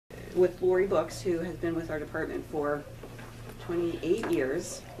with Lori Books, who has been with our department for 28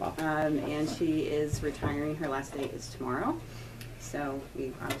 years. Wow. And she is retiring. Her last day is tomorrow. So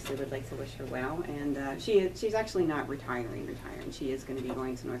we obviously would like to wish her well. And she's actually not retiring. She is going to be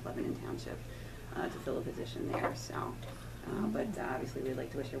going to North Lebanon Township to fill a position there. So, but obviously we'd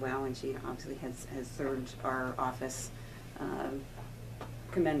like to wish her well, and she obviously has served our office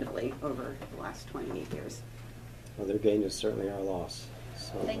commendably over the last 28 years. Well, their gain is certainly our loss.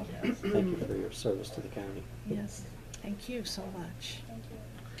 So Thank you. Thank you for your service to the county. Yes, thank you so much. Thank you.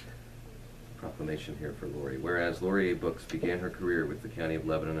 Proclamation here for Lori. Whereas Lori A. Books began her career with the County of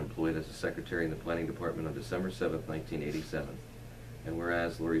Lebanon employed as a secretary in the Planning Department on December 7, 1987. And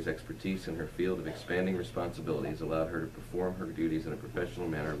whereas Lori's expertise in her field of expanding responsibilities allowed her to perform her duties in a professional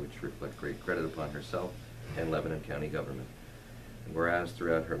manner which reflect great credit upon herself and Lebanon County government. And whereas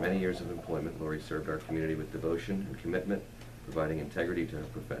throughout her many years of employment, Lori served our community with devotion and commitment, providing integrity to her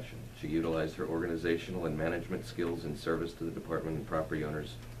profession. She utilized her organizational and management skills in service to the department and property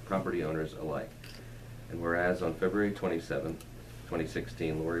owners alike. And whereas on February 27,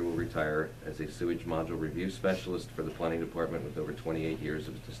 2016, Lori will retire as a sewage module review specialist for the Planning Department with over 28 years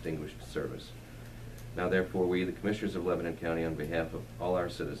of distinguished service. Now therefore, we, the Commissioners of Lebanon County, on behalf of all our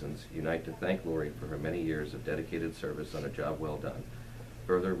citizens, unite to thank Lori for her many years of dedicated service on a job well done.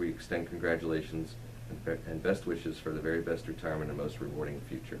 Further, we extend congratulations and best wishes for the very best retirement and most rewarding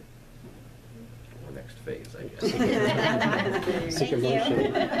future. Or next phase, I guess. Seek a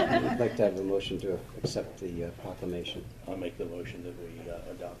motion. I'd like to have a motion to accept the proclamation. I'll make the motion that we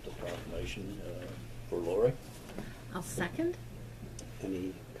adopt the proclamation for Lori. I'll second.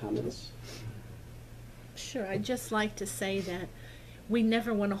 Any comments? Sure, I'd just like to say that we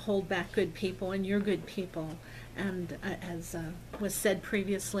never want to hold back good people, and you're good people. And as was said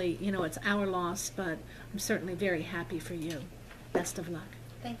previously, you know, it's our loss, but I'm certainly very happy for you. Best of luck.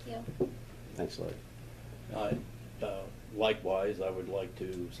 Thank you. Thanks, Lori. Likewise, I would like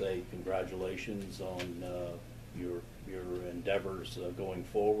to say congratulations on your endeavors going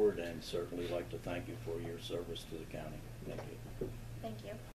forward, and certainly like to thank you for your service to the county. Thank you. Thank you.